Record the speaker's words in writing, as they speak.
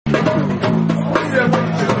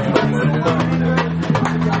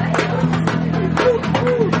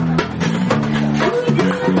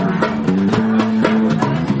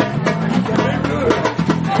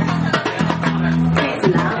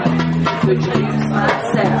Introduce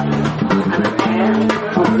myself. I'm a man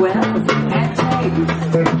of wealth and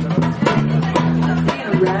taste. I've been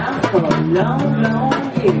around for a long, long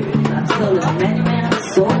years. I've stolen many men's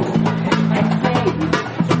soul and faith.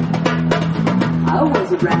 I was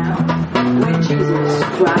around when Jesus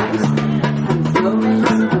Christ had his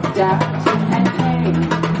moments of doubt and pain.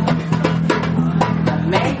 I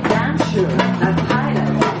made damn sure that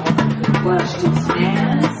Pilate washed his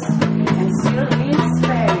hands and sealed his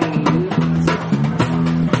face.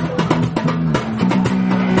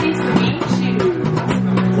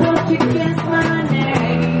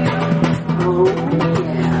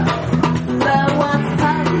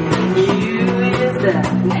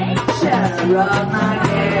 Of my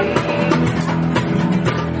day,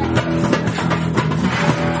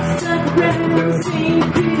 stuck around St.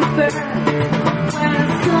 Petersburg when I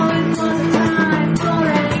saw it was a time for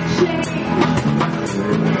an exchange.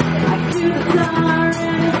 I knew the Tsar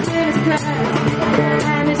and his ministers,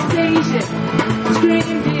 Anastasia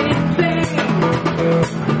screamed in vain.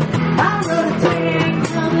 I rode a tank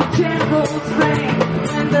on the general's rank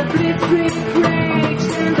when the blitzkrieg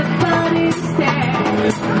raged and the bodies stand.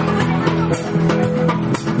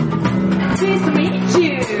 Pleased to meet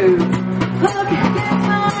you. Look, that's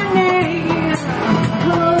my name.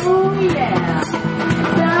 Oh yeah.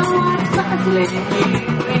 Now what's puzzling you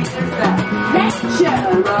is the nature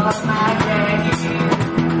of my game.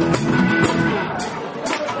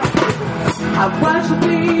 I watched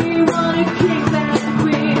the one kings and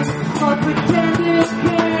queens, or pretended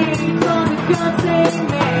kings on the gods they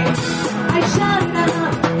made. I shouted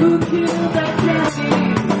out who killed their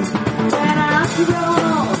Kennedys, and after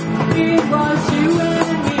all, it was you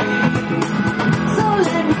and me. So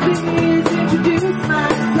let me please introduce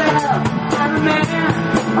myself. I'm a man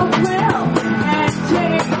of wealth and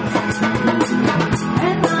taste,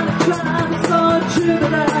 and I'm a tribe so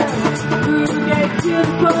troubadour who gave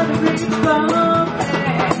killed for the rich from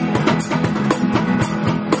pain.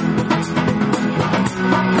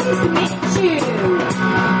 Pleased to meet you.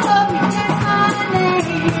 Hope you guess my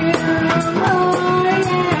name. Oh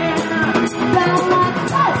yeah. Now what's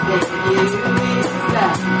puzzling you is the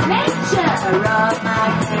nature of my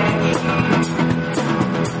game.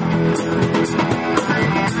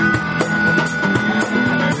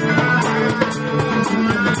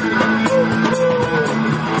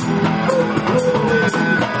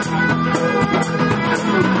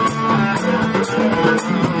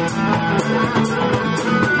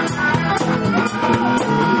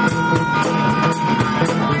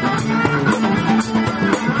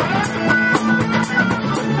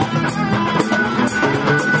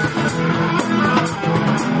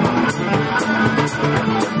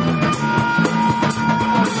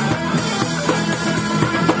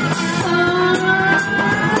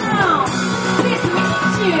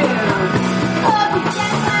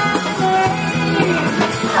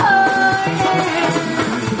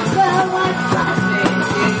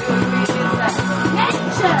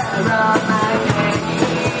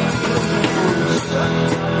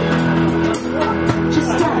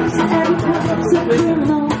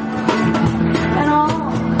 And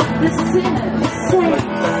all the sinners say,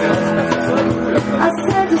 I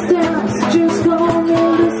said to steps, just call me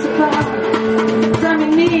Lucifer. I'm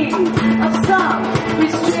in need of some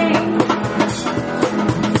restraint.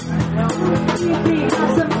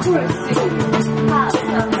 Have some courtesy, have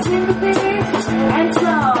some sympathy, and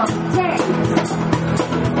some taste.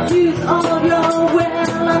 Use all your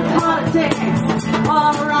will and politics,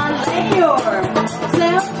 or I'll lay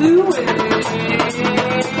yourself to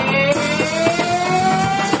waste.